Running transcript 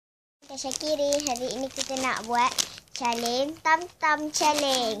Syakiri, hari ini kita nak buat challenge tam2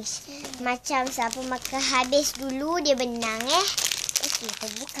 challenge. Macam siapa makan habis dulu dia menang Okey,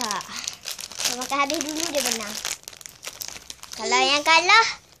 kita buka. Siapa makan habis dulu dia menang. Kalau yang kalah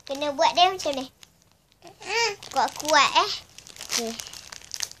kena buat dia macam ni. Kuat-kuat Okey.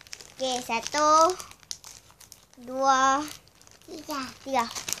 Okey, 1 2 3.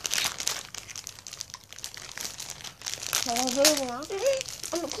 Saya dulu tengok.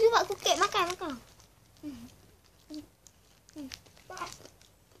 Buat kukek makan. Apa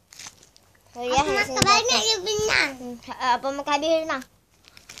makan banyak dia menang. Apa makan habis dia menang.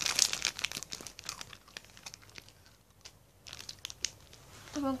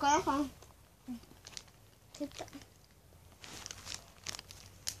 Apa makan apa?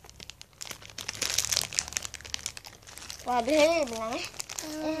 Wah, habis dia menang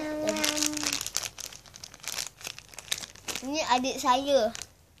Ini adik saya.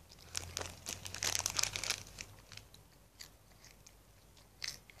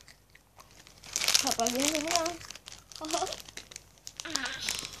 Apa dia menang?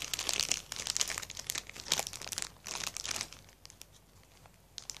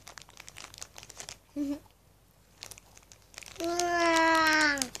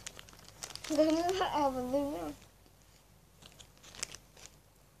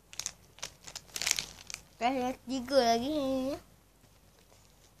 Ada 3 lagi ni.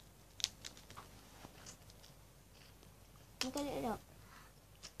 Bukan dia tak.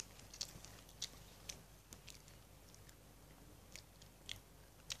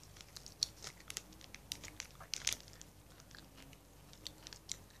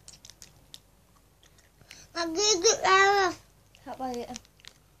 Agak lah. Apa dia?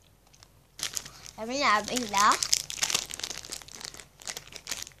 Tapi habis dah.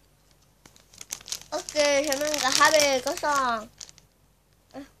 Okey, saya dah habis. Kosong.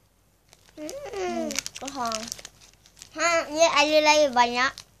 Kosong. Ni ada lain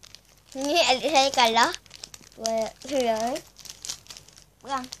banyak. Ni adik saya kalah. Buat saya.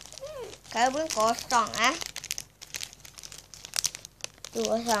 Bukan. Kalau pun kosong Tu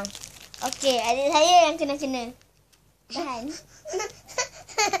kosong. Okey, adik saya yang kena. Tahan.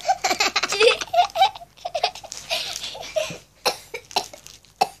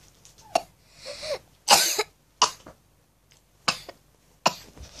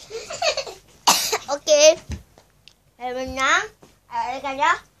 Okey. Saya menang. Ada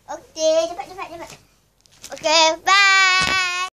kalah. Okey, cepat. Okey, bye.